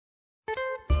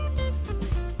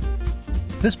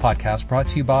This podcast brought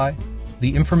to you by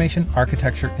the Information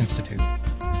Architecture Institute.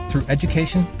 Through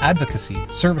education, advocacy,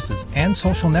 services, and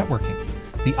social networking,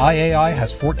 the IAI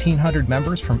has 1,400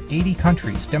 members from 80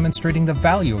 countries demonstrating the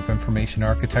value of information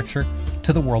architecture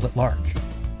to the world at large.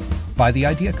 By the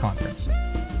IDEA Conference.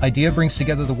 IDEA brings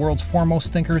together the world's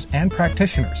foremost thinkers and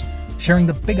practitioners, sharing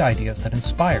the big ideas that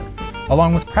inspire,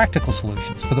 along with practical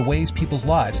solutions for the ways people's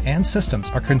lives and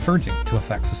systems are converging to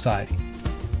affect society.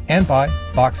 And by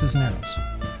Boxes and Arrows.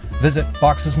 Visit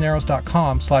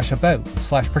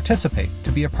boxesandarrows.com/about/participate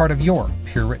to be a part of your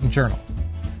peer-written journal.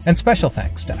 And special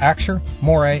thanks to Axure,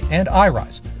 Moray, and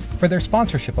iRise for their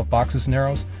sponsorship of Boxes and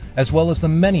Arrows, as well as the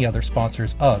many other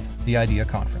sponsors of the IDEA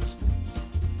Conference.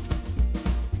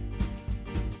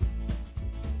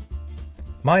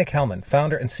 Maya Kalman,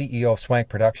 founder and CEO of Swank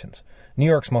Productions, New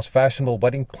York's most fashionable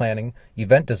wedding planning,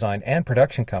 event design, and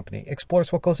production company,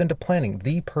 explores what goes into planning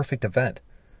the perfect event.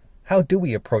 How do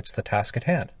we approach the task at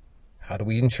hand? How do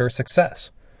we ensure success?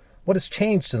 What has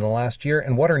changed in the last year,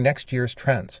 and what are next year's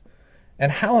trends?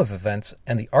 And how have events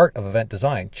and the art of event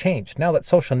design changed now that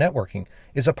social networking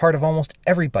is a part of almost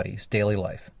everybody's daily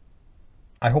life?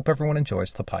 I hope everyone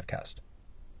enjoys the podcast.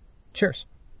 Cheers.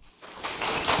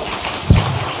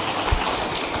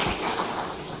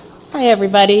 Hi,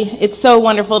 everybody. It's so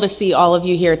wonderful to see all of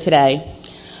you here today.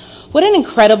 What an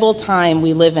incredible time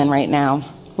we live in right now.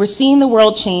 We're seeing the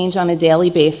world change on a daily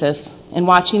basis and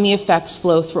watching the effects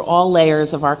flow through all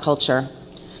layers of our culture.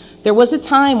 There was a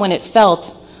time when it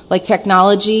felt like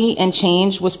technology and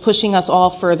change was pushing us all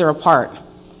further apart.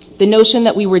 The notion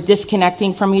that we were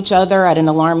disconnecting from each other at an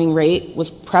alarming rate was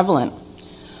prevalent.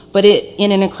 But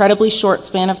in an incredibly short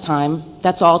span of time,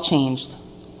 that's all changed.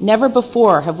 Never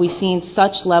before have we seen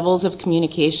such levels of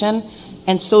communication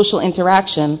and social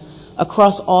interaction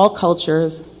across all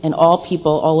cultures and all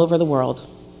people all over the world.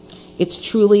 It's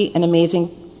truly an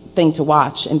amazing thing to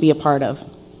watch and be a part of.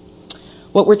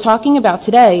 What we're talking about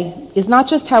today is not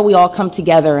just how we all come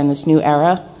together in this new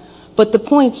era, but the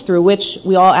points through which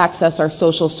we all access our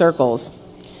social circles,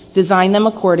 design them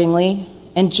accordingly,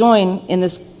 and join in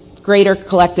this greater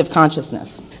collective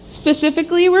consciousness.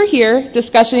 Specifically, we're here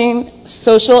discussing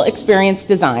social experience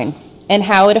design and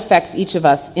how it affects each of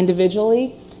us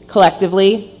individually,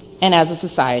 collectively, and as a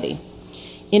society.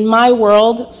 In my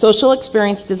world, social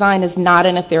experience design is not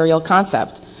an ethereal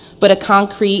concept, but a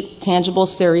concrete, tangible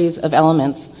series of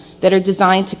elements that are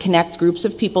designed to connect groups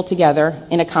of people together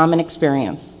in a common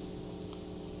experience.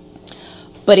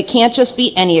 But it can't just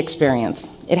be any experience.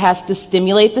 It has to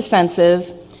stimulate the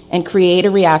senses and create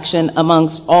a reaction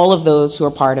amongst all of those who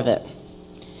are part of it.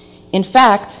 In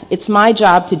fact, it's my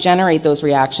job to generate those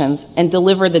reactions and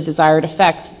deliver the desired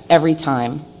effect every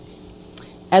time.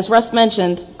 As Russ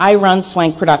mentioned, I run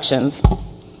Swank Productions.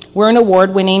 We're an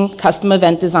award-winning custom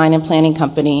event design and planning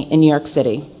company in New York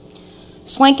City.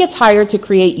 Swank gets hired to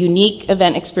create unique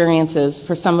event experiences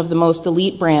for some of the most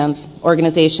elite brands,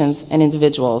 organizations, and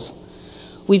individuals.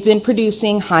 We've been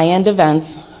producing high-end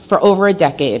events for over a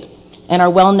decade and are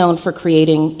well known for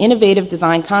creating innovative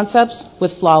design concepts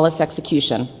with flawless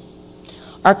execution.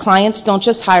 Our clients don't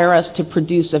just hire us to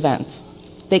produce events.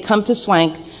 They come to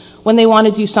Swank when they want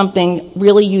to do something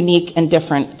really unique and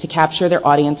different to capture their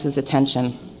audience's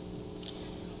attention.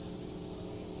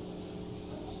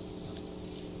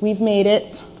 We've made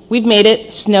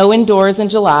it snow indoors in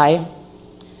July,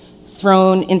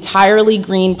 thrown entirely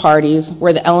green parties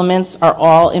where the elements are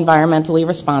all environmentally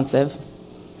responsive,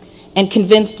 and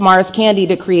convinced Mars Candy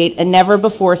to create a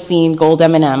never-before-seen gold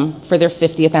M&M for their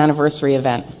 50th anniversary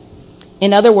event.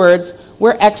 In other words,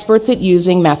 we're experts at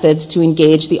using methods to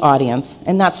engage the audience,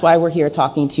 and that's why we're here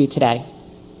talking to you today.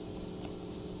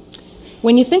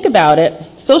 When you think about it,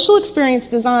 social experience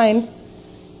design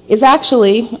is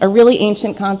actually a really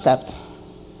ancient concept.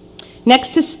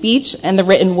 Next to speech and the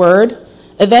written word,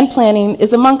 event planning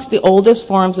is amongst the oldest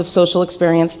forms of social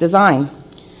experience design.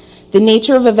 The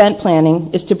nature of event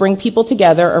planning is to bring people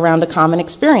together around a common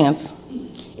experience.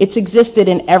 It's existed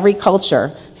in every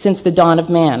culture since the dawn of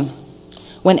man.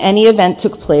 When any event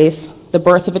took place, the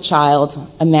birth of a child,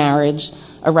 a marriage,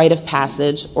 a rite of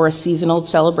passage, or a seasonal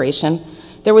celebration,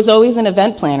 there was always an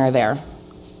event planner there.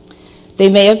 They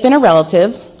may have been a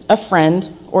relative, a friend,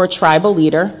 or a tribal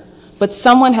leader, but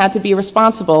someone had to be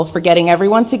responsible for getting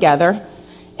everyone together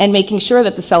and making sure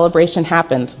that the celebration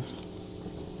happened.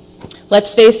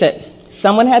 Let's face it,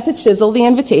 someone had to chisel the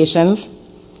invitations,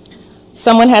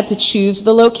 someone had to choose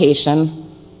the location,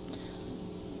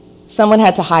 someone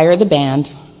had to hire the band,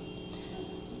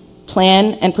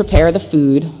 plan and prepare the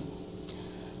food,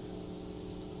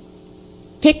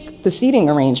 pick the seating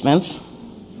arrangements,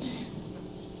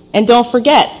 and don't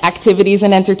forget activities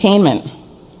and entertainment.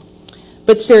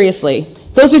 But seriously,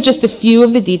 those are just a few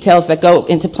of the details that go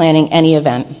into planning any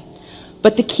event.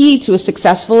 But the key to a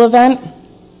successful event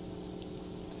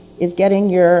is getting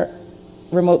your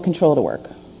remote control to work.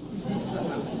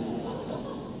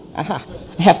 Aha,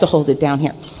 I have to hold it down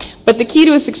here. But the key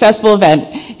to a successful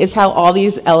event is how all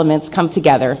these elements come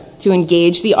together to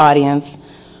engage the audience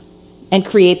and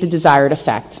create the desired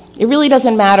effect. It really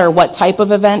doesn't matter what type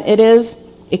of event it is.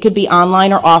 It could be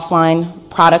online or offline,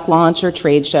 product launch or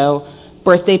trade show,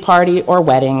 birthday party or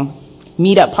wedding,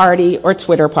 meetup party or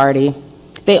Twitter party.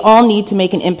 They all need to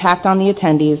make an impact on the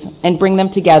attendees and bring them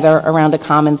together around a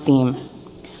common theme.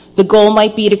 The goal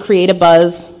might be to create a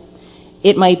buzz.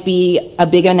 It might be a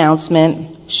big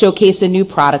announcement, showcase a new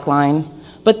product line,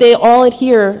 but they all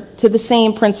adhere to the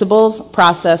same principles,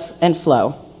 process, and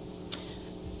flow.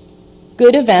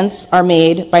 Good events are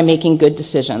made by making good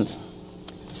decisions.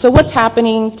 So what's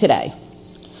happening today?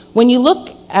 When you look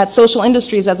at social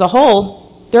industries as a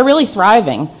whole, they're really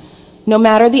thriving. No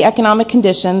matter the economic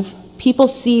conditions, people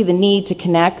see the need to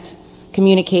connect,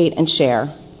 communicate, and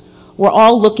share. We're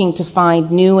all looking to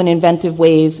find new and inventive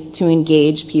ways to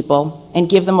engage people and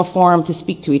give them a forum to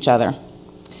speak to each other.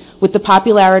 With the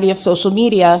popularity of social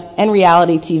media and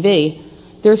reality TV,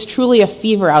 there's truly a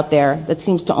fever out there that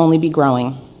seems to only be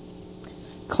growing.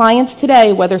 Clients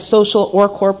today, whether social or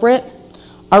corporate,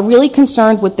 are really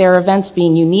concerned with their events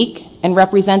being unique and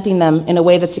representing them in a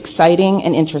way that's exciting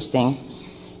and interesting.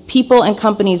 People and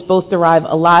companies both derive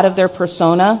a lot of their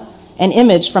persona and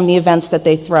image from the events that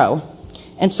they throw.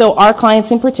 And so our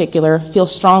clients in particular feel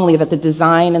strongly that the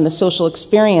design and the social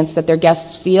experience that their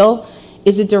guests feel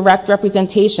is a direct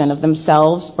representation of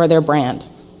themselves or their brand.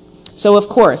 So of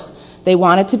course, they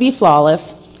want it to be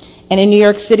flawless, and in New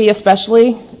York City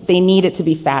especially, they need it to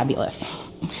be fabulous.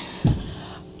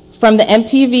 From the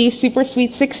MTV Super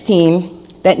Sweet 16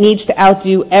 that needs to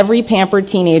outdo every pampered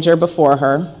teenager before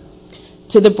her,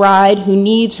 to the bride who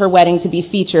needs her wedding to be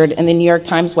featured in the New York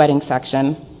Times wedding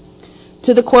section,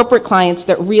 to the corporate clients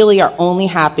that really are only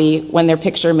happy when their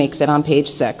picture makes it on page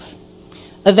 6.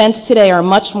 Events today are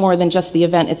much more than just the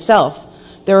event itself.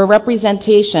 They're a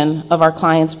representation of our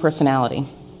client's personality.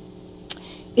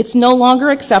 It's no longer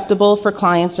acceptable for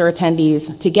clients or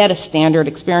attendees to get a standard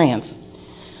experience.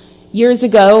 Years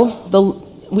ago,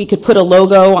 we could put a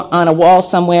logo on a wall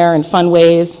somewhere in fun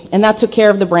ways, and that took care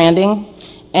of the branding,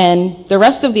 and the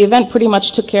rest of the event pretty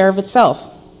much took care of itself.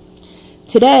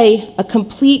 Today, a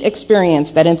complete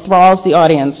experience that enthralls the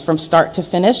audience from start to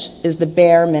finish is the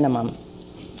bare minimum.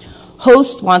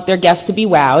 Hosts want their guests to be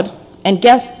wowed, and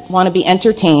guests want to be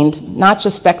entertained, not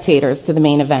just spectators to the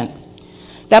main event.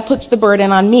 That puts the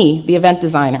burden on me, the event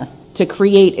designer, to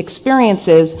create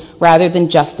experiences rather than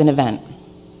just an event.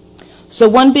 So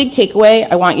one big takeaway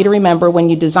I want you to remember when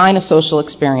you design a social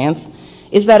experience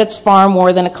is that it's far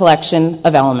more than a collection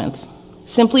of elements.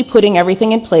 Simply putting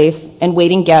everything in place and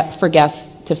waiting for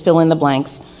guests to fill in the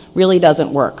blanks really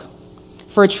doesn't work.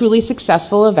 For a truly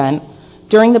successful event,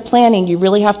 during the planning, you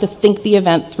really have to think the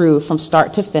event through from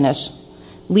start to finish.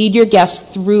 Lead your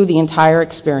guests through the entire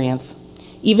experience.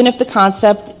 Even if the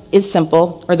concept is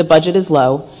simple or the budget is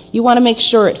low, you want to make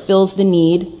sure it fills the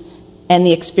need and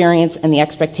the experience and the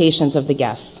expectations of the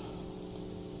guests.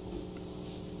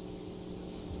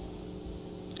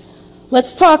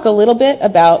 Let's talk a little bit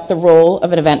about the role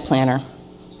of an event planner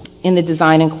in the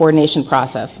design and coordination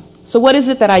process. So what is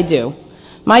it that I do?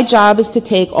 My job is to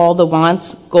take all the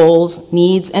wants, goals,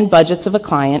 needs, and budgets of a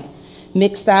client,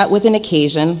 mix that with an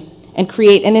occasion, and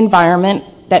create an environment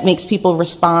that makes people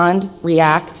respond,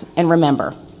 react, and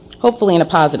remember, hopefully in a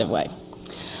positive way.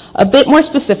 A bit more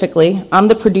specifically, I'm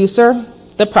the producer,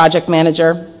 the project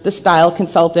manager, the style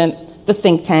consultant, the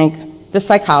think tank, the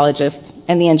psychologist,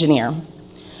 and the engineer.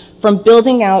 From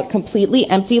building out completely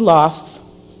empty lofts,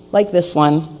 like this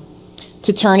one,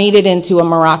 to turning it into a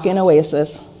Moroccan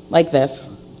oasis, like this,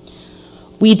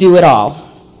 we do it all.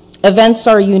 Events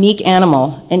are a unique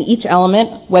animal, and each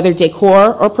element, whether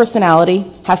decor or personality,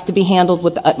 has to be handled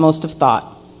with the utmost of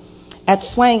thought. At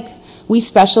Swank, we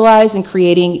specialize in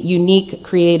creating unique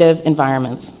creative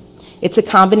environments. It's a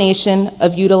combination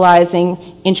of utilizing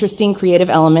interesting creative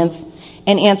elements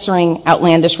and answering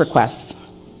outlandish requests.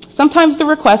 Sometimes the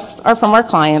requests are from our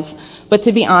clients, but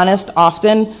to be honest,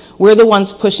 often we're the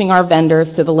ones pushing our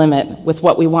vendors to the limit with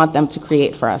what we want them to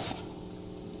create for us.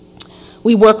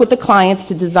 We work with the clients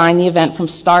to design the event from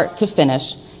start to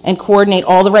finish and coordinate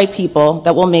all the right people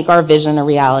that will make our vision a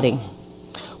reality.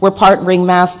 We're part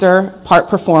ringmaster, part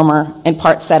performer, and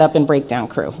part setup and breakdown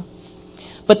crew.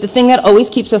 But the thing that always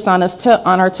keeps us on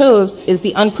our toes is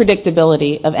the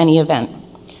unpredictability of any event.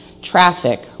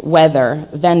 Traffic, weather,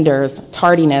 vendors,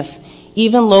 tardiness,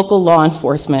 even local law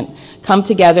enforcement, come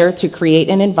together to create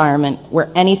an environment where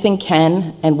anything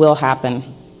can and will happen.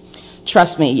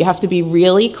 Trust me, you have to be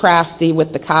really crafty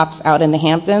with the cops out in the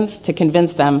Hamptons to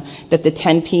convince them that the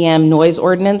 10 p.m. noise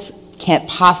ordinance can't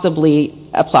possibly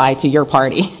apply to your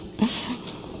party.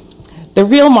 The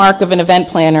real mark of an event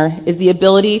planner is the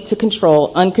ability to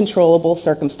control uncontrollable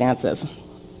circumstances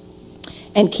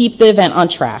and keep the event on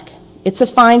track. It's a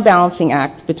fine balancing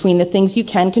act between the things you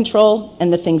can control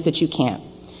and the things that you can't.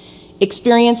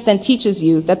 Experience then teaches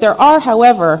you that there are,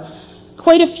 however,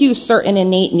 quite a few certain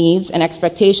innate needs and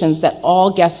expectations that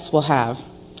all guests will have.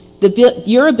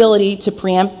 Your ability to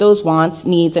preempt those wants,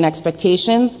 needs, and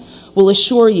expectations will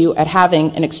assure you at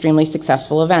having an extremely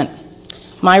successful event.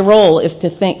 My role is to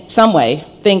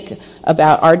think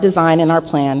about our design and our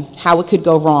plan, how it could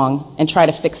go wrong, and try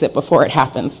to fix it before it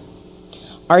happens.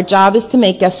 Our job is to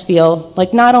make guests feel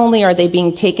like not only are they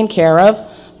being taken care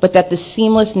of, but that the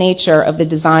seamless nature of the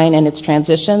design and its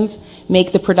transitions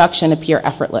make the production appear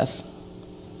effortless.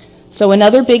 So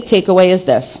another big takeaway is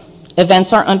this: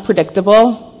 events are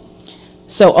unpredictable,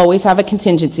 so always have a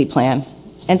contingency plan,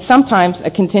 and sometimes a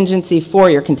contingency for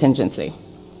your contingency.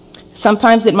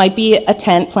 Sometimes it might be a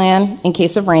tent plan in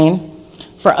case of rain.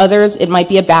 For others, it might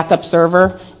be a backup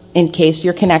server in case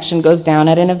your connection goes down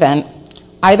at an event.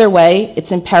 Either way,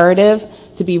 it's imperative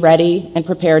to be ready and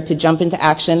prepared to jump into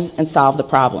action and solve the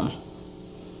problem.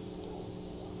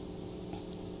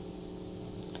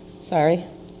 Sorry,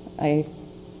 I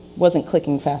wasn't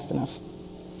clicking fast enough.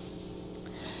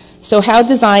 So how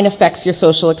design affects your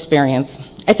social experience.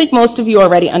 I think most of you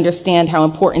already understand how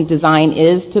important design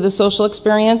is to the social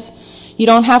experience. You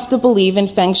don't have to believe in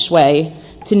Feng Shui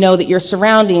to know that your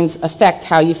surroundings affect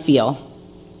how you feel.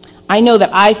 I know that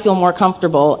I feel more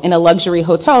comfortable in a luxury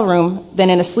hotel room than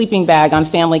in a sleeping bag on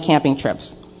family camping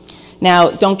trips.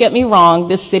 Now, don't get me wrong,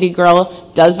 this city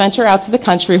girl does venture out to the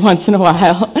country once in a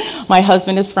while. My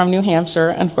husband is from New Hampshire,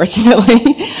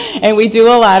 unfortunately, and we do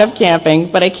a lot of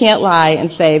camping, but I can't lie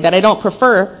and say that I don't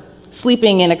prefer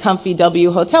sleeping in a comfy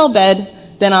W hotel bed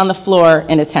than on the floor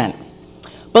in a tent.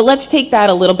 But let's take that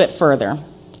a little bit further.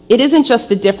 It isn't just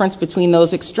the difference between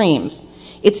those extremes.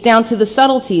 It's down to the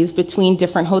subtleties between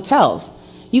different hotels.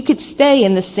 You could stay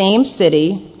in the same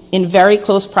city in very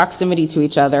close proximity to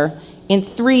each other in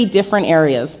 3 different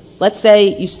areas. Let's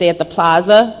say you stay at the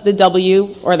Plaza, the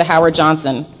W, or the Howard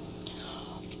Johnson.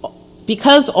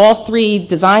 Because all 3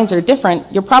 designs are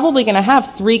different, you're probably going to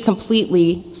have 3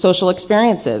 completely social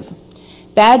experiences.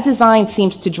 Bad design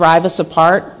seems to drive us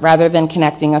apart rather than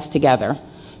connecting us together.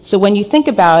 So when you think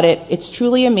about it, it's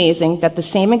truly amazing that the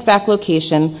same exact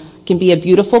location can be a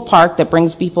beautiful park that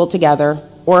brings people together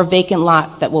or a vacant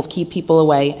lot that will keep people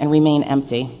away and remain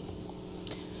empty.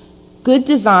 Good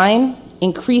design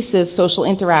increases social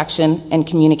interaction and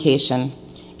communication.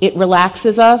 It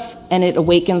relaxes us and it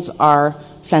awakens our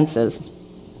senses.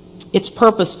 It's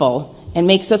purposeful and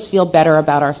makes us feel better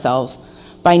about ourselves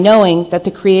by knowing that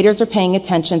the creators are paying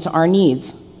attention to our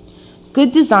needs.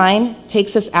 Good design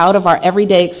takes us out of our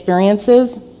everyday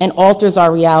experiences and alters our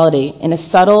reality in a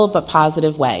subtle but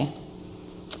positive way.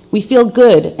 We feel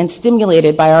good and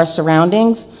stimulated by our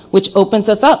surroundings, which opens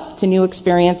us up to new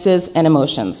experiences and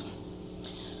emotions.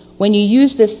 When you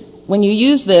use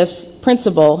this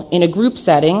principle in a group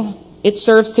setting, it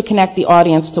serves to connect the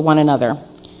audience to one another.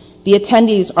 The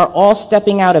attendees are all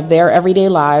stepping out of their everyday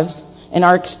lives and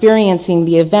are experiencing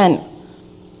the event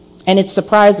and its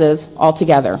surprises all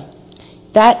together.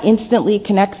 That instantly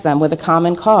connects them with a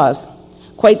common cause.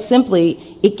 Quite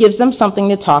simply, it gives them something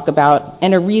to talk about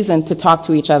and a reason to talk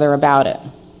to each other about it.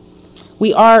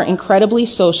 We are incredibly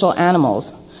social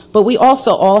animals, but we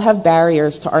also all have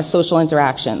barriers to our social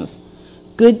interactions.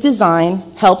 Good design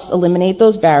helps eliminate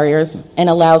those barriers and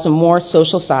allows a more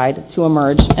social side to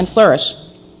emerge and flourish.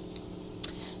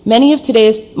 Many of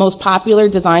today's most popular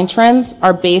design trends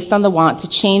are based on the want to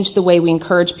change the way we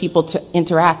encourage people to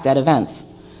interact at events.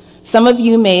 Some of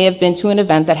you may have been to an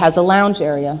event that has a lounge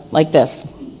area like this.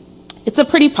 It's a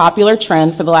pretty popular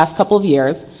trend for the last couple of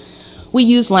years. We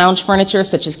use lounge furniture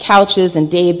such as couches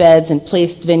and day beds and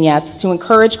placed vignettes to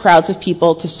encourage crowds of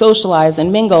people to socialize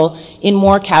and mingle in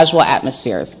more casual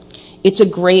atmospheres. It's a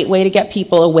great way to get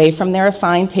people away from their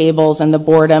assigned tables and the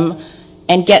boredom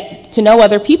and get to know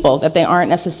other people that they aren't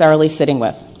necessarily sitting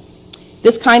with.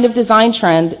 This kind of design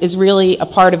trend is really a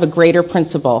part of a greater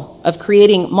principle of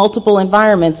creating multiple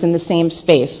environments in the same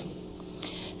space.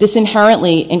 This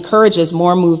inherently encourages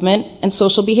more movement and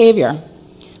social behavior.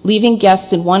 Leaving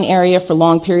guests in one area for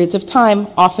long periods of time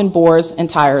often bores and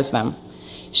tires them.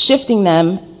 Shifting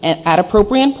them at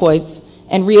appropriate points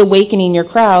and reawakening your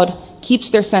crowd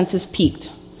keeps their senses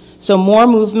peaked. So more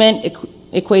movement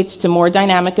equates to more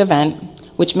dynamic event,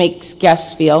 which makes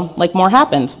guests feel like more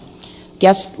happened.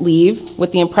 Guests leave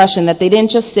with the impression that they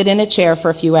didn't just sit in a chair for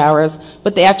a few hours,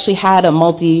 but they actually had a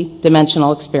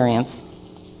multi-dimensional experience.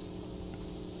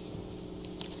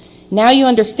 Now you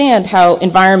understand how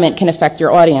environment can affect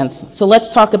your audience. So let's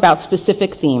talk about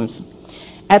specific themes.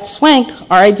 At Swank,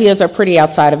 our ideas are pretty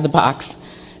outside of the box.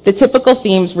 The typical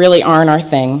themes really aren't our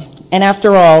thing. And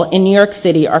after all, in New York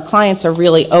City, our clients are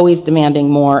really always demanding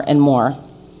more and more.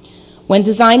 When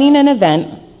designing an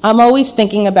event, I'm always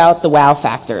thinking about the wow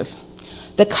factors.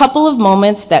 The couple of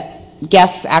moments that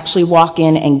guests actually walk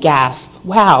in and gasp,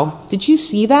 wow, did you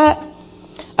see that?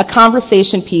 A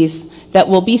conversation piece that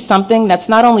will be something that's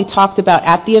not only talked about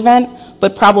at the event,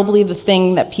 but probably the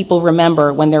thing that people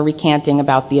remember when they're recanting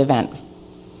about the event.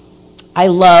 I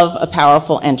love a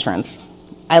powerful entrance.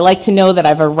 I like to know that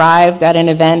I've arrived at an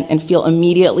event and feel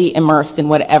immediately immersed in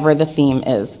whatever the theme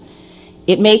is.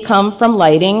 It may come from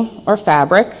lighting or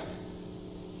fabric.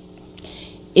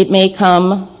 It may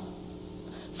come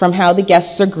from how the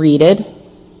guests are greeted.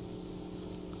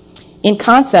 In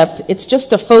concept, it's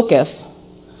just a focus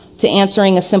to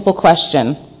answering a simple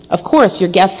question. Of course, your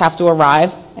guests have to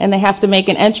arrive and they have to make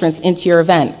an entrance into your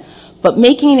event. But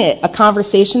making it a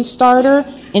conversation starter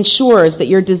ensures that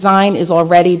your design is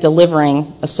already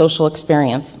delivering a social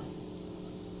experience.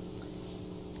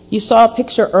 You saw a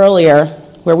picture earlier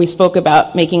where we spoke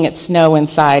about making it snow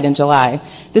inside in July.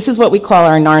 This is what we call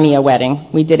our Narnia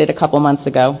wedding. We did it a couple months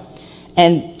ago.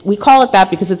 And we call it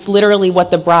that because it's literally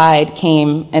what the bride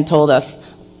came and told us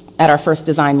at our first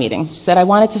design meeting. She said, I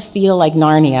want it to feel like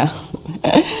Narnia.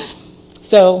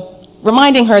 So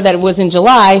reminding her that it was in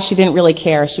July, she didn't really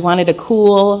care. She wanted a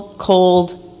cool,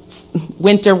 cold,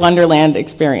 winter wonderland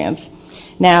experience.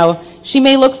 Now, she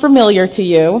may look familiar to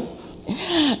you.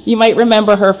 You might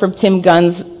remember her from Tim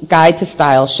Gunn's Guide to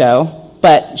Style show,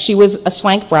 but she was a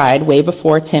Swank bride way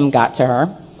before Tim got to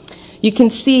her. You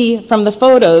can see from the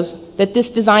photos that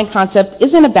this design concept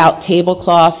isn't about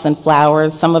tablecloths and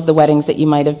flowers, some of the weddings that you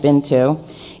might have been to.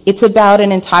 It's about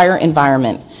an entire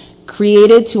environment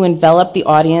created to envelop the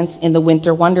audience in the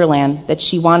winter wonderland that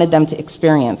she wanted them to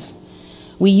experience.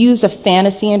 We use a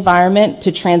fantasy environment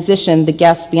to transition the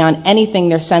guests beyond anything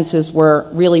their senses were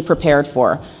really prepared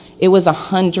for. It was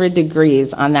 100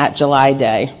 degrees on that July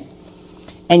day,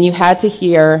 and you had to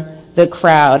hear the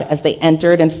crowd as they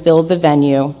entered and filled the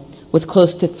venue with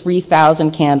close to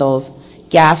 3,000 candles,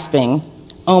 gasping,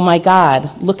 oh my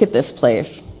God, look at this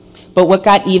place. But what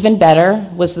got even better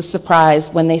was the surprise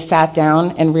when they sat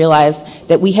down and realized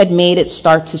that we had made it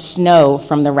start to snow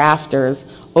from the rafters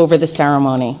over the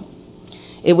ceremony.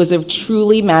 It was a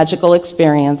truly magical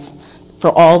experience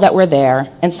for all that were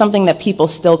there, and something that people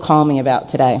still call me about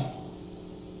today.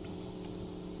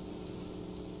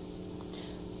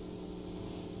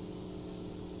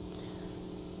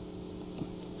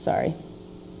 Sorry.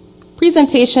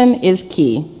 Presentation is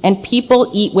key, and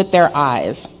people eat with their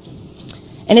eyes.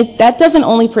 And that doesn't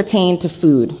only pertain to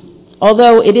food,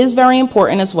 although it is very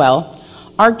important as well.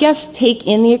 Our guests take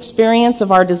in the experience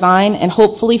of our design and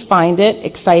hopefully find it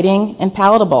exciting and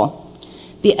palatable.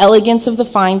 The elegance of the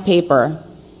fine paper,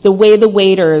 the way the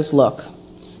waiters look,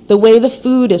 the way the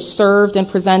food is served and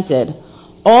presented,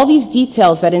 all these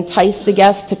details that entice the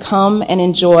guests to come and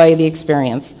enjoy the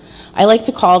experience. I like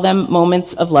to call them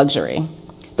moments of luxury.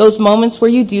 Those moments where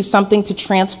you do something to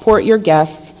transport your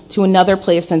guests to another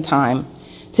place and time,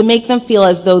 to make them feel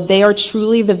as though they are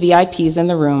truly the VIPs in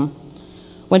the room.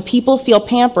 When people feel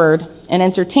pampered and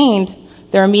entertained,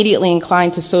 they're immediately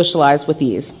inclined to socialize with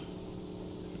ease.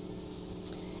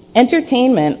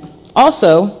 Entertainment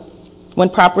also, when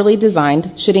properly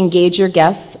designed, should engage your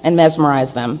guests and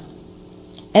mesmerize them.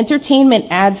 Entertainment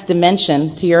adds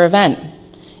dimension to your event.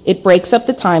 It breaks up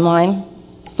the timeline,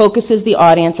 focuses the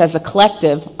audience as a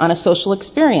collective on a social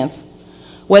experience.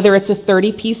 Whether it's a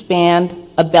 30-piece band,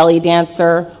 a belly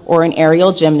dancer, or an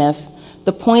aerial gymnast,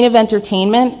 the point of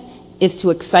entertainment is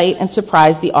to excite and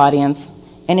surprise the audience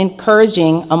and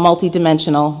encouraging a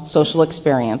multidimensional social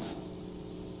experience.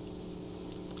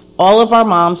 All of our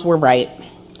moms were right.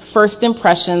 First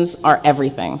impressions are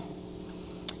everything.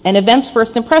 An event's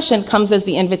first impression comes as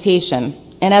the invitation.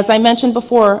 And as I mentioned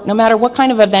before, no matter what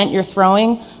kind of event you're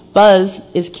throwing, buzz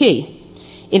is key.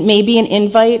 It may be an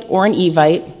invite or an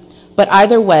evite, but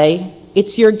either way,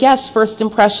 it's your guest's first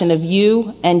impression of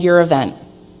you and your event.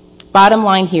 Bottom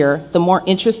line here, the more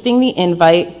interesting the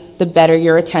invite, the better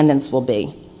your attendance will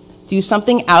be. Do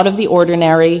something out of the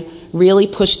ordinary, really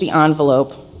push the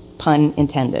envelope, pun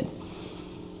intended.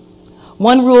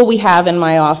 One rule we have in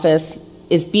my office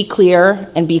is be clear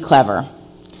and be clever.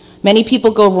 Many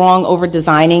people go wrong over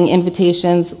designing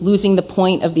invitations, losing the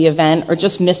point of the event, or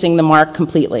just missing the mark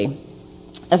completely.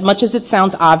 As much as it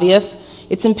sounds obvious,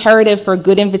 it's imperative for a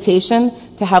good invitation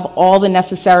to have all the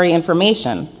necessary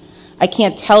information. I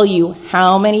can't tell you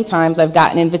how many times I've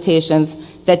gotten invitations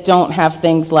that don't have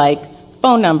things like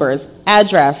phone numbers,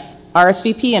 address,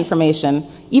 RSVP information,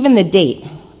 even the date.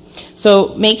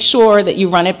 So make sure that you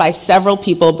run it by several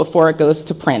people before it goes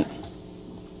to print.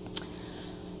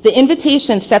 The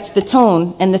invitation sets the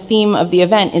tone and the theme of the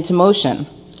event into motion.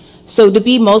 So to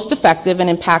be most effective and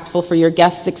impactful for your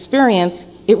guest's experience,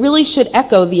 it really should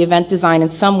echo the event design in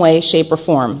some way, shape, or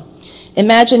form.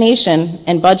 Imagination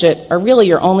and budget are really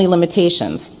your only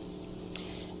limitations.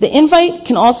 The invite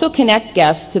can also connect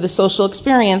guests to the social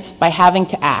experience by having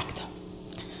to act.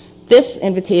 This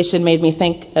invitation made me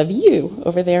think of you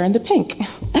over there in the pink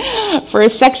for a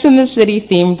Sex and the City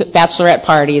themed bachelorette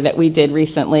party that we did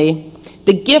recently.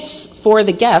 The gifts for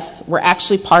the guests were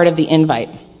actually part of the invite.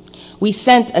 We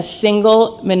sent a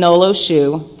single Manolo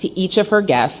shoe to each of her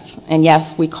guests, and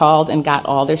yes, we called and got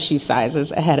all their shoe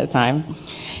sizes ahead of time,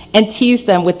 and teased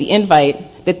them with the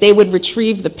invite that they would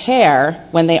retrieve the pair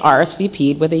when they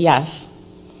RSVP'd with a yes.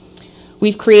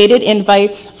 We've created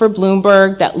invites for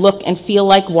Bloomberg that look and feel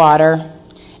like water,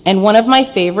 and one of my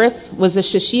favorites was a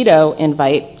Shiseido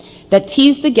invite that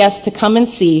teased the guests to come and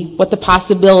see what the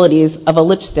possibilities of a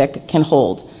lipstick can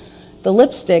hold. The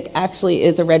lipstick actually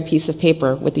is a red piece of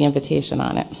paper with the invitation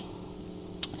on it.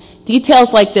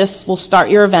 Details like this will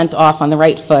start your event off on the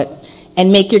right foot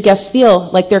and make your guests feel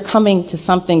like they're coming to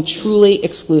something truly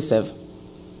exclusive.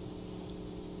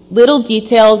 Little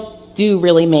details do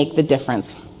really make the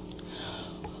difference.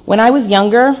 When I was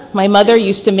younger, my mother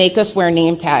used to make us wear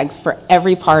name tags for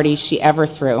every party she ever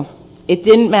threw. It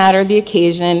didn't matter the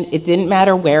occasion, it didn't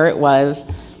matter where it was.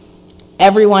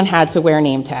 Everyone had to wear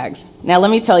name tags. Now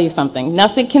let me tell you something.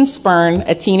 Nothing can spurn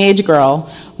a teenage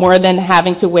girl more than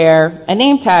having to wear a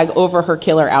name tag over her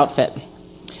killer outfit.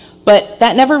 But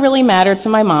that never really mattered to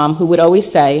my mom, who would always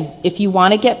say, if you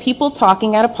want to get people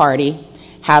talking at a party,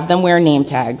 have them wear name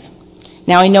tags.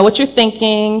 Now I know what you're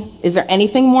thinking. Is there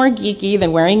anything more geeky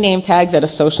than wearing name tags at a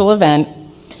social event?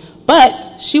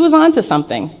 But she was onto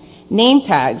something. Name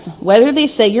tags, whether they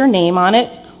say your name on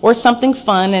it or something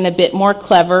fun and a bit more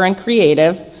clever and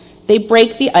creative, they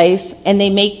break the ice and they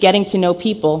make getting to know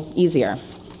people easier.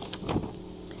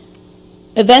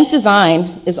 Event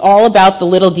design is all about the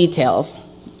little details.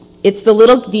 It's the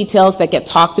little details that get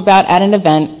talked about at an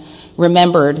event,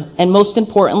 remembered, and most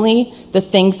importantly, the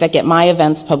things that get my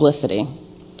events publicity.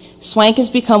 Swank has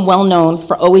become well known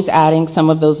for always adding some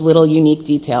of those little unique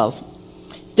details.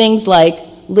 Things like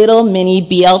little mini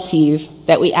BLTs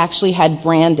that we actually had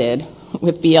branded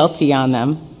with BLT on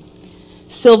them.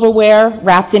 Silverware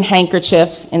wrapped in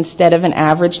handkerchiefs instead of an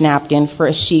average napkin for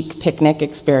a chic picnic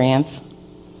experience.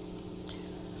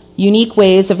 Unique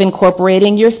ways of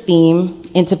incorporating your theme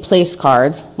into place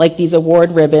cards, like these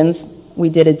award ribbons. We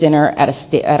did a dinner at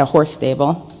a horse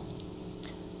stable.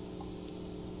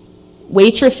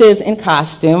 Waitresses in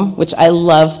costume, which I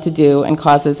love to do and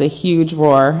causes a huge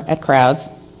roar at crowds.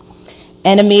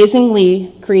 And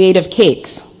amazingly creative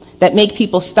cakes that make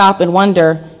people stop and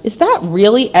wonder, is that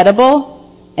really edible?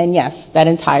 And yes, that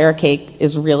entire cake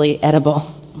is really edible.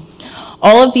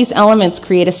 All of these elements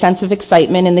create a sense of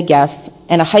excitement in the guests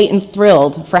and a heightened thrill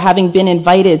for having been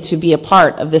invited to be a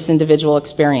part of this individual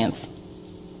experience.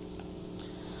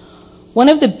 One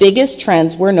of the biggest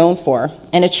trends we're known for,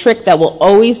 and a trick that will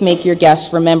always make your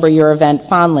guests remember your event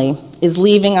fondly, is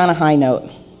leaving on a high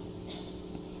note.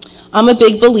 I'm a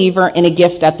big believer in a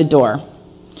gift at the door,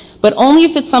 but only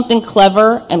if it's something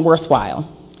clever and worthwhile.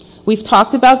 We've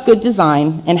talked about good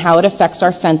design and how it affects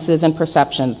our senses and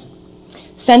perceptions.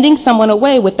 Sending someone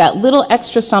away with that little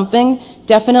extra something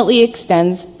definitely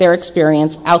extends their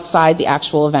experience outside the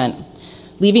actual event,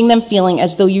 leaving them feeling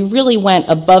as though you really went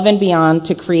above and beyond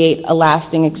to create a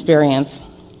lasting experience.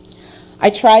 I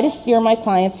try to steer my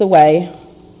clients away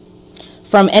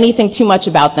from anything too much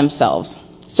about themselves.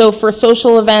 So for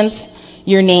social events,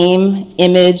 your name,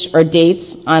 image, or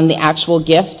dates on the actual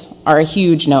gift are a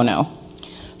huge no-no.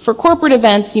 For corporate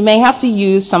events, you may have to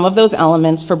use some of those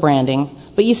elements for branding,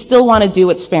 but you still want to do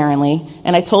it sparingly.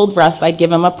 And I told Russ I'd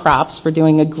give him a props for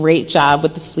doing a great job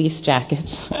with the fleece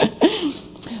jackets.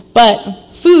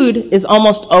 But food is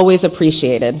almost always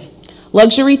appreciated.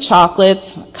 Luxury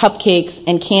chocolates, cupcakes,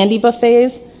 and candy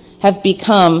buffets have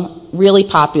become really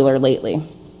popular lately.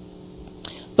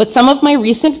 But some of my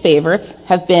recent favorites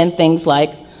have been things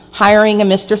like hiring a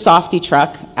Mr. Softy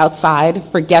truck outside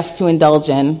for guests to indulge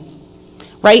in.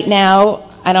 Right now,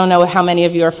 I don't know how many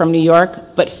of you are from New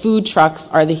York, but food trucks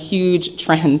are the huge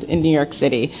trend in New York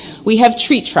City. We have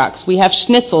treat trucks, we have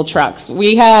schnitzel trucks,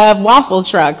 we have waffle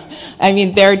trucks. I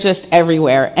mean, they're just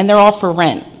everywhere, and they're all for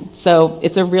rent. So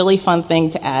it's a really fun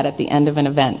thing to add at the end of an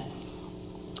event.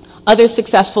 Other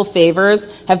successful favors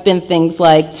have been things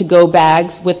like to-go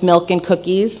bags with milk and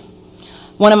cookies.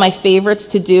 One of my favorites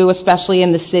to do, especially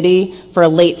in the city for a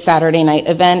late Saturday night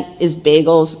event, is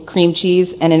bagels, cream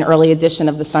cheese, and an early edition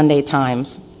of the Sunday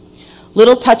Times.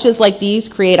 Little touches like these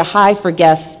create a high for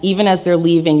guests even as they're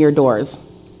leaving your doors.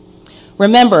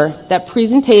 Remember that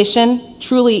presentation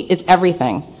truly is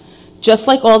everything. Just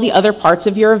like all the other parts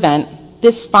of your event,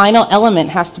 this final element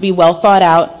has to be well thought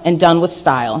out and done with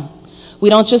style. We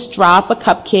don't just drop a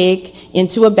cupcake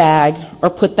into a bag or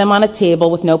put them on a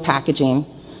table with no packaging.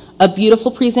 A beautiful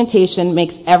presentation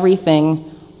gives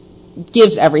everything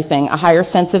a higher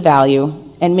sense of value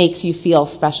and makes you feel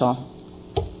special.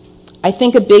 I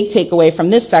think a big takeaway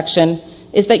from this section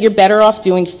is that you're better off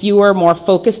doing fewer, more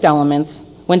focused elements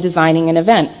when designing an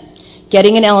event.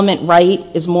 Getting an element right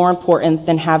is more important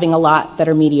than having a lot that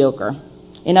are mediocre.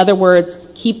 In other words,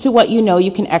 keep to what you know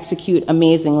you can execute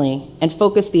amazingly and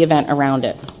focus the event around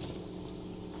it.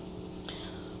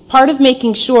 Part of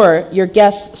making sure your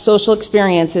guest's social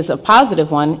experience is a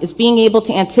positive one is being able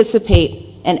to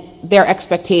anticipate their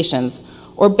expectations,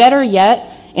 or better yet,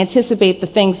 anticipate the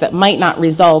things that might not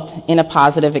result in a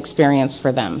positive experience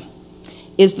for them.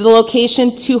 Is the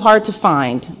location too hard to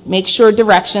find? Make sure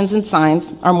directions and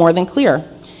signs are more than clear.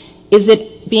 Is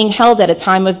it being held at a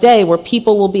time of day where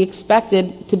people will be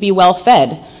expected to be well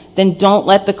fed? Then don't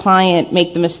let the client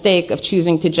make the mistake of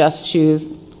choosing to just choose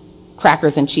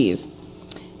crackers and cheese.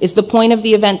 Is the point of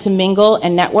the event to mingle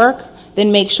and network?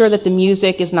 Then make sure that the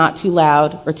music is not too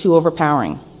loud or too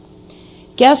overpowering.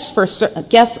 Guests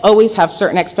always have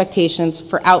certain expectations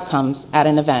for outcomes at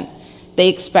an event. They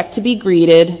expect to be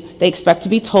greeted, they expect to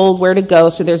be told where to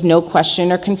go so there's no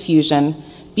question or confusion,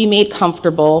 be made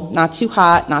comfortable, not too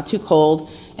hot, not too cold.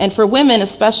 And for women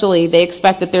especially, they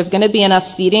expect that there's going to be enough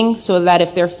seating so that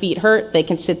if their feet hurt, they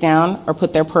can sit down or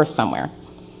put their purse somewhere.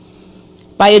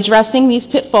 By addressing these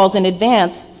pitfalls in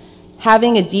advance,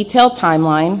 having a detailed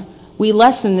timeline, we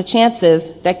lessen the chances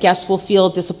that guests will feel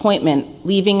disappointment,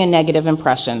 leaving a negative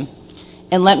impression.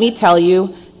 And let me tell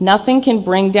you, nothing can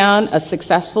bring down a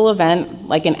successful event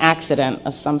like an accident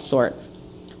of some sort.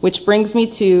 Which brings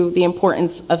me to the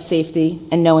importance of safety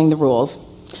and knowing the rules.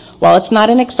 While it's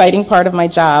not an exciting part of my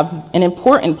job, an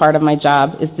important part of my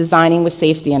job is designing with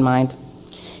safety in mind.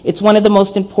 It's one of the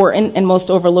most important and most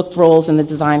overlooked roles in the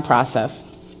design process.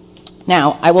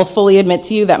 Now, I will fully admit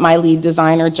to you that my lead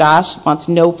designer, Josh, wants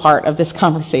no part of this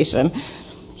conversation.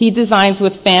 He designs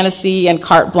with fantasy and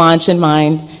carte blanche in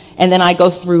mind, and then I go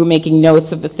through making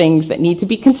notes of the things that need to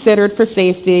be considered for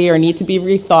safety or need to be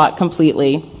rethought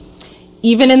completely.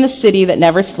 Even in the city that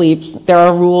never sleeps, there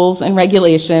are rules and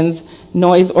regulations,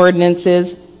 noise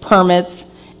ordinances, permits,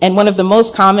 and one of the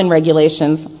most common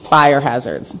regulations, fire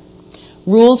hazards.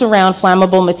 Rules around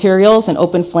flammable materials and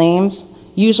open flames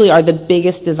usually are the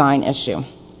biggest design issue.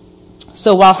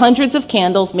 So while hundreds of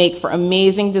candles make for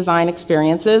amazing design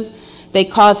experiences, they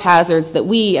cause hazards that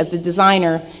we, as the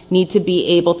designer, need to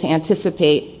be able to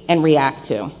anticipate and react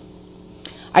to.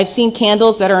 I've seen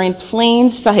candles that are in plain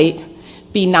sight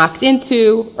be knocked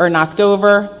into or knocked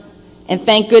over, and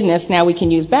thank goodness now we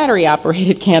can use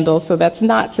battery-operated candles, so that's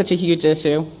not such a huge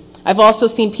issue. I've also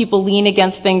seen people lean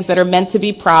against things that are meant to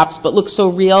be props but look so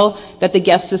real that the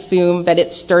guests assume that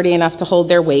it's sturdy enough to hold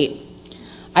their weight.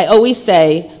 I always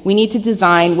say we need to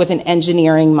design with an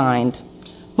engineering mind.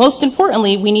 Most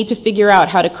importantly, we need to figure out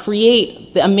how to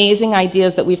create the amazing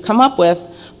ideas that we've come up with,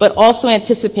 but also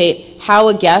anticipate how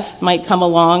a guest might come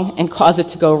along and cause it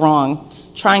to go wrong,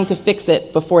 trying to fix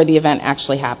it before the event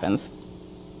actually happens.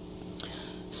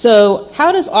 So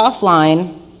how does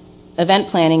offline event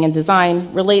planning and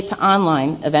design relate to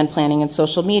online event planning and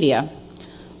social media?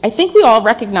 I think we all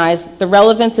recognize the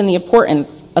relevance and the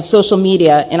importance of social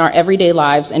media in our everyday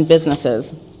lives and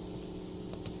businesses.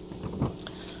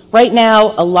 Right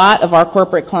now, a lot of our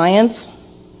corporate clients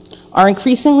are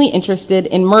increasingly interested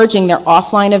in merging their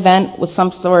offline event with some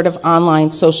sort of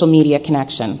online social media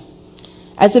connection.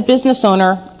 As a business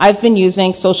owner, I've been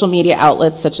using social media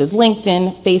outlets such as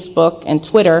LinkedIn, Facebook, and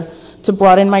Twitter to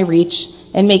broaden my reach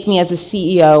and make me as a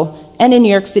CEO and a New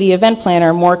York City event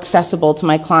planner more accessible to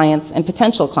my clients and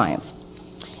potential clients.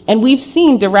 And we've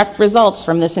seen direct results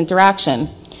from this interaction.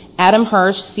 Adam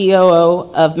Hirsch,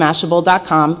 COO of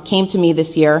Mashable.com, came to me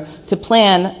this year to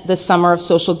plan the Summer of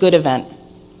Social Good event.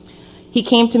 He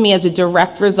came to me as a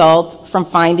direct result from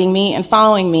finding me and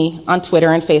following me on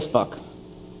Twitter and Facebook.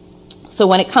 So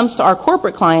when it comes to our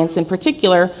corporate clients in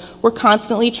particular, we're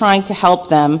constantly trying to help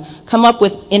them come up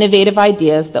with innovative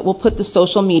ideas that will push the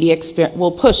social media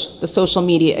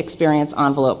experience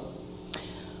envelope.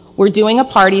 We're doing a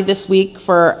party this week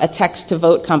for a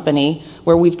text-to-vote company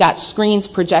where we've got screens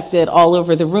projected all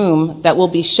over the room that will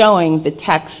be showing the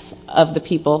text of the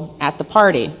people at the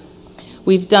party.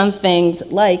 We've done things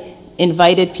like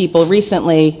invited people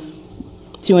recently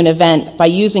to an event by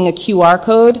using a QR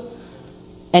code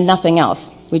and nothing else.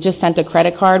 We just sent a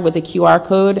credit card with a QR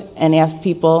code and asked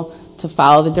people to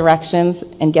follow the directions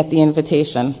and get the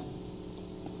invitation.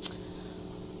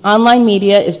 Online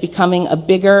media is becoming a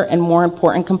bigger and more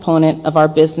important component of our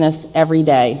business every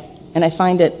day, and I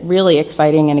find it really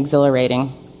exciting and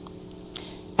exhilarating.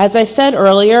 As I said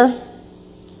earlier,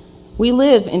 we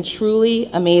live in truly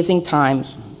amazing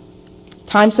times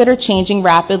that are changing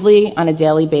rapidly on a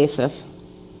daily basis.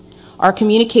 Our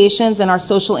communications and our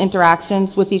social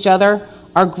interactions with each other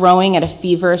are growing at a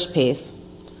feverish pace.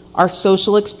 Our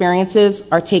social experiences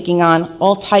are taking on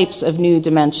all types of new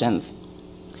dimensions.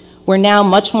 We're now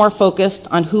much more focused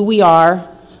on who we are,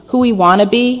 who we want to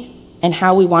be, and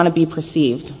how we want to be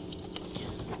perceived.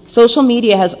 Social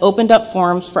media has opened up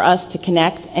forums for us to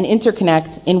connect and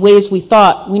interconnect in ways we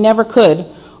thought we never could,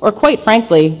 or quite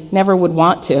frankly, never would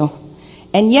want to.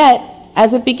 And yet,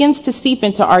 as it begins to seep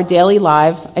into our daily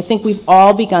lives, I think we've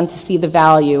all begun to see the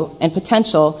value and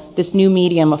potential this new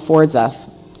medium affords us.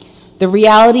 The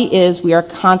reality is we are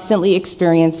constantly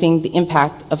experiencing the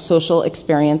impact of social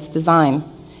experience design.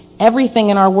 Everything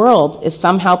in our world is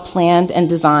somehow planned and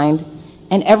designed,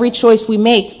 and every choice we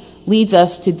make leads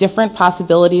us to different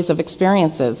possibilities of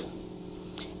experiences.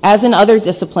 As in other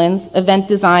disciplines, event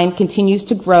design continues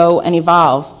to grow and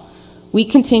evolve. We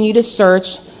continue to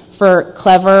search for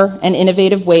clever and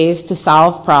innovative ways to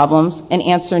solve problems and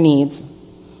answer needs,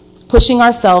 pushing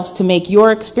ourselves to make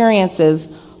your experiences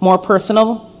more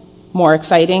personal, more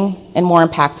exciting, and more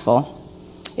impactful.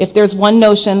 If there's one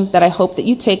notion that I hope that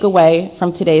you take away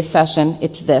from today's session,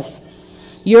 it's this.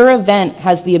 Your event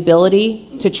has the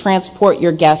ability to transport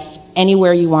your guests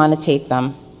anywhere you want to take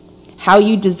them. How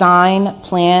you design,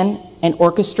 plan, and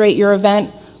orchestrate your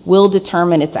event will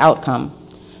determine its outcome.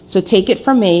 So take it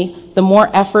from me, the more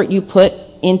effort you put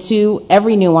into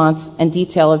every nuance and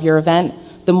detail of your event,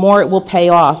 the more it will pay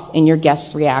off in your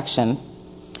guest's reaction.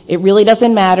 It really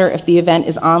doesn't matter if the event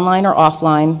is online or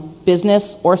offline,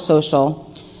 business or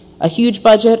social, a huge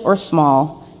budget or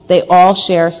small, they all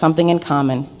share something in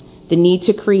common, the need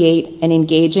to create an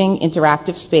engaging,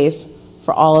 interactive space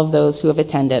for all of those who have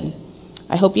attended.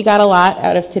 I hope you got a lot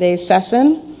out of today's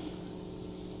session,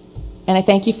 and I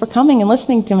thank you for coming and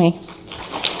listening to me.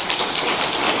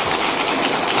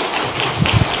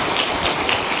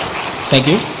 Thank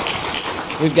you.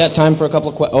 We've got time for a couple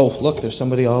of questions. Oh, look, there's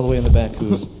somebody all the way in the back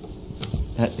who's...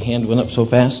 That hand went up so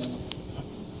fast.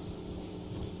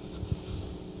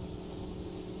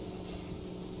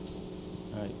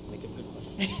 All right, make a good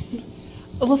question.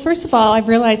 Well, first of all, I've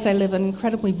realized I live an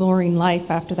incredibly boring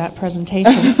life after that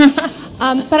presentation.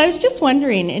 But I was just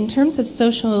wondering, in terms of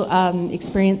social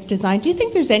experience design, do you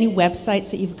think there's any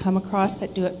websites that you've come across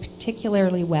that do it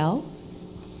particularly well?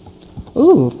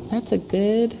 Ooh, that's a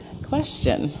good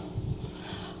question.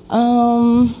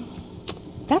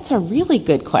 That's a really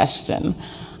good question.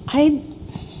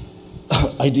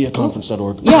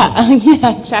 Ideaconference.org.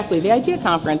 Yeah, exactly. The Idea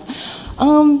Conference.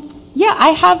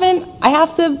 I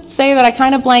have to say that I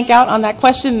kind of blank out on that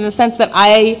question in the sense that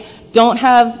I don't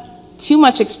have too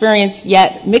much experience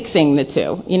yet mixing the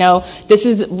two. You know, this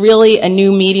is really a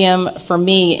new medium for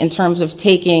me in terms of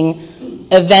taking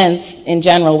events in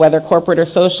general, whether corporate or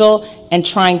social, and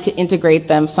trying to integrate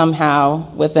them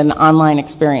somehow with an online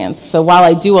experience. So while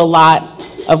I do a lot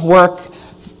of work,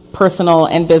 personal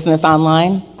and business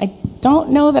online, I don't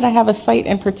know that I have a site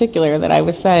in particular that I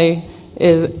would say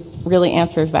really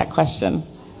answers that question.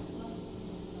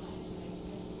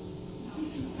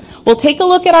 Well, take a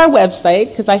look at our website,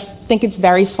 because I think it's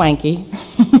very swanky.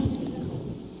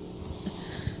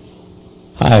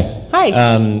 Hi.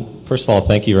 Hi. First of all,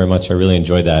 thank you very much. I really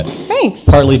enjoyed that. Thanks.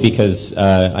 Partly because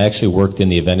I actually worked in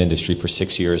the event industry for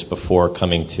 6 years before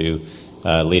coming to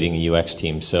leading a UX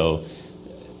team. So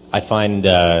I find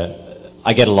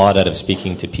I get a lot out of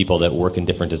speaking to people that work in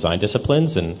different design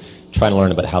disciplines and trying to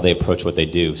learn about how they approach what they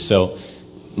do. So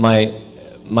my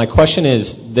question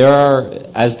is,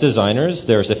 as designers,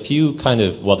 there's a few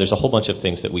there's a whole bunch of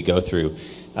things that we go through,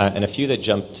 and a few that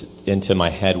jumped into my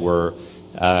head were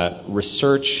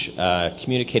research,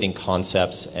 communicating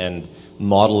concepts, and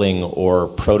modeling or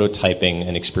prototyping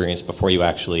an experience before you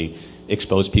actually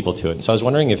expose people to it. And so I was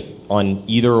wondering if on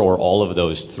either or all of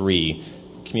those three,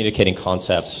 communicating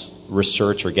concepts,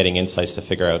 research or getting insights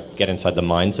to get inside the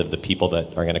minds of the people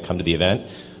that are going to come to the event,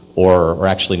 or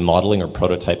actually modeling or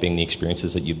prototyping the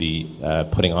experiences that you'd be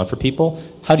putting on for people?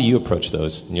 How do you approach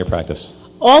those in your practice?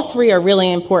 All three are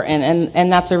really important,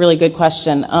 and that's a really good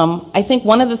question. I think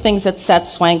one of the things that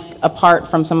sets Swank apart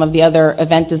from some of the other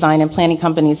event design and planning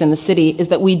companies in the city is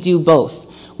that we do both.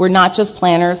 We're not just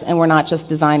planners and we're not just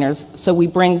designers, so we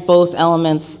bring both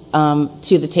elements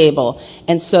to the table.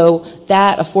 And so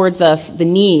that affords us the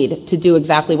need to do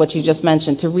exactly what you just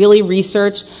mentioned, to really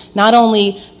research not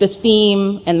only the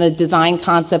theme and the design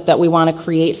concept that we want to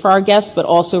create for our guests, but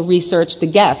also research the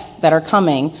guests that are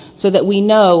coming so that we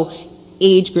know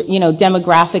age,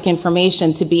 demographic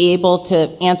information to be able to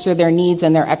answer their needs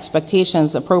and their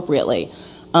expectations appropriately.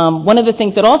 One of the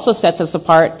things that also sets us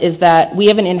apart is that we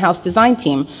have an in-house design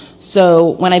team. So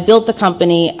when I built the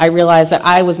company, I realized that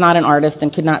I was not an artist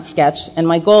and could not sketch, and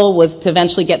my goal was to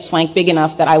eventually get Swank big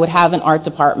enough that I would have an art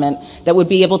department that would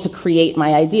be able to create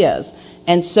my ideas.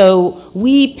 And so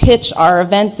we pitch our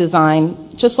event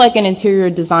design just like an interior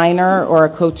designer or a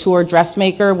couture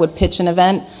dressmaker would pitch an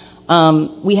event.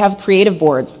 We have creative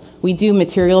boards. We do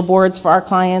material boards for our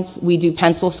clients. We do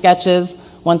pencil sketches.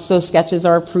 Once those sketches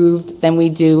are approved, then we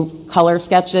do color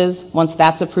sketches. Once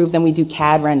that's approved, then we do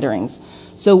CAD renderings.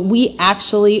 So we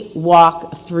actually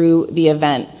walk through the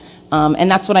event.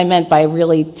 And that's what I meant by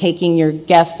really taking your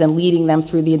guests and leading them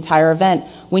through the entire event.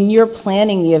 When you're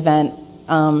planning the event,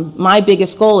 my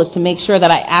biggest goal is to make sure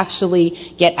that I actually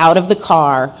get out of the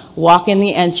car, walk in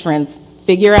the entrance,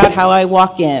 figure out how I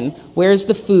walk in, where's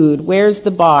the food, where's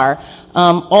the bar.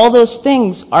 All those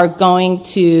things are going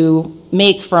to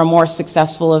make for a more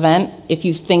successful event if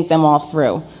you think them all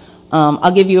through.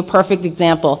 I'll give you a perfect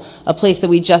example. A place that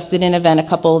we just did an event a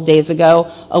couple of days ago,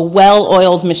 a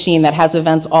well-oiled machine that has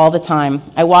events all the time.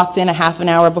 I walked in a half an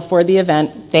hour before the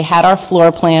event. They had our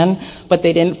floor plan, but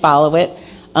they didn't follow it.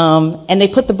 And they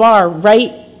put the bar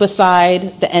right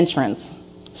beside the entrance.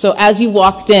 So as you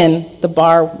walked in, the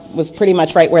bar was pretty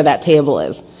much right where that table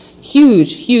is.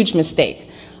 Huge, huge mistake.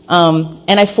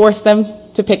 And I forced them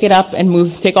to pick it up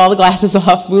and take all the glasses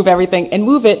off, move everything, and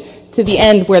move it to the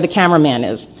end where the cameraman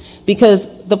is.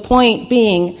 Because the point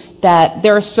being that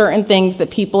there are certain things that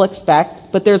people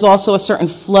expect, but there's also a certain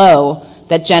flow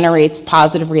that generates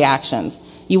positive reactions.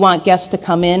 You want guests to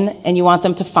come in, and you want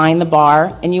them to find the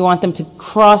bar, and you want them to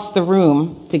cross the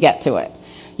room to get to it.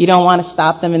 You don't want to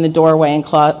stop them in the doorway and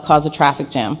cause a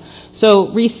traffic jam. So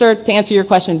research, to answer your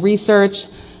question, research,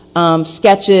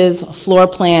 sketches, floor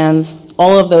plans,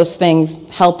 all of those things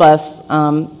help us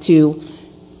to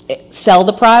sell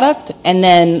the product and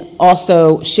then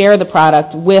also share the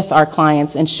product with our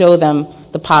clients and show them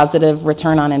the positive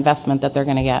return on investment that they're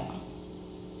going to get.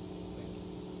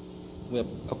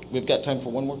 We've got time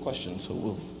for one more question, so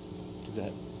we'll do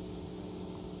that.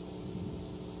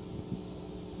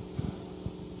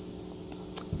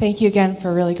 Thank you again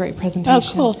for a really great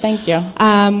presentation. Oh, cool. Thank you.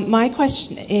 My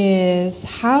question is,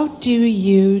 how do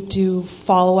you do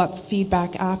follow-up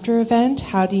feedback after event?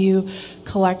 How do you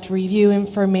collect review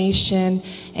information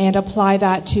and apply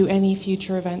that to any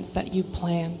future events that you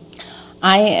plan?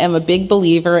 I am a big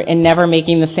believer in never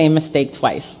making the same mistake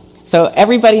twice. So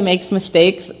everybody makes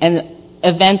mistakes, and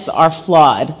events are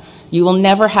flawed. You will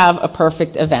never have a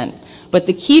perfect event. But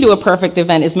the key to a perfect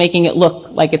event is making it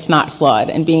look like it's not flawed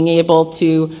and being able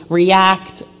to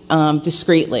react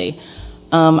discreetly.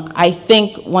 I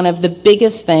think one of the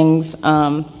biggest things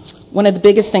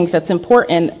that's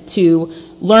important to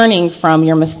learning from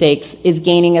your mistakes is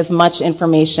gaining as much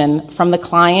information from the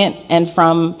client and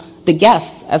from the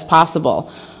guests as possible.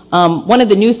 One of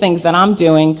the new things that I'm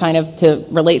doing, kind of to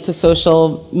relate to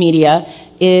social media,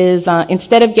 is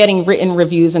instead of getting written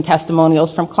reviews and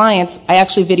testimonials from clients, I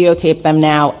actually videotape them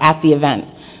now at the event.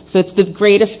 So it's the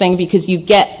greatest thing because you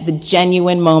get the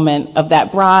genuine moment of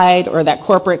that bride or that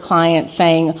corporate client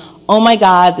saying, oh my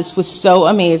God, this was so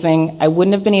amazing. I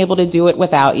wouldn't have been able to do it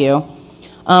without you.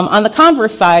 On the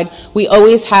converse side, we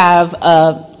always have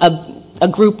a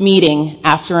group meeting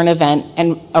after an event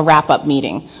and a wrap-up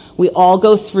meeting. We all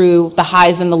go through the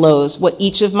highs and the lows, what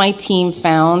each of my team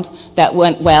found that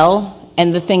went well,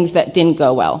 and the things that didn't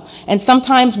go well. And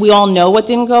sometimes we all know what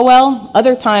didn't go well.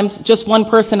 Other times, just one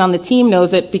person on the team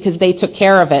knows it because they took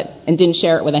care of it and didn't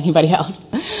share it with anybody else.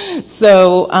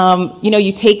 So,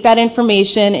 you take that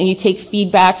information and you take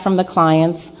feedback from the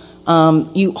clients.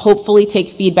 You hopefully take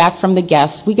feedback from the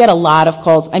guests. We get a lot of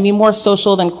calls. I mean, more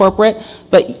social than corporate,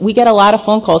 but we get a lot of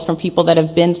phone calls from people that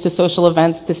have been to social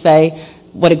events to say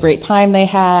what a great time they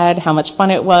had, how much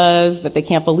fun it was, that they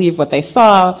can't believe what they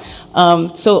saw.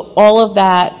 So all of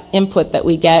that input that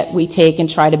we get, we take and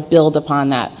try to build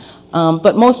upon that.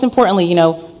 But most importantly,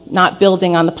 not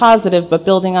building on the positive, but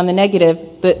building on the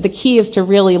negative, the key is to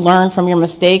really learn from your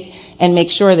mistake and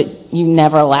make sure that you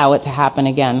never allow it to happen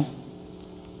again.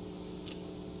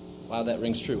 Wow, that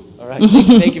rings true. All right.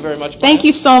 Thank you very much, Brian. Thank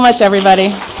you so much, everybody.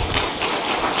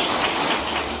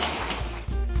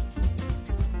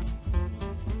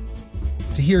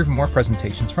 To hear even more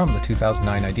presentations from the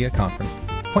 2009 IDEA Conference,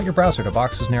 point your browser to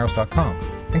boxesnarrows.com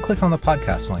and click on the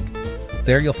podcast link.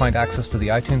 There you'll find access to the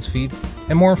iTunes feed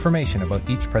and more information about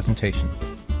each presentation.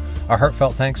 Our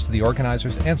heartfelt thanks to the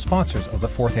organizers and sponsors of the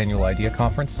 4th Annual IDEA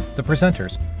Conference, the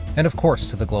presenters, and of course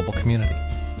to the global community.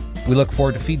 We look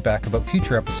forward to feedback about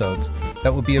future episodes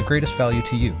that will be of greatest value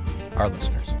to you, our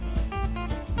listeners.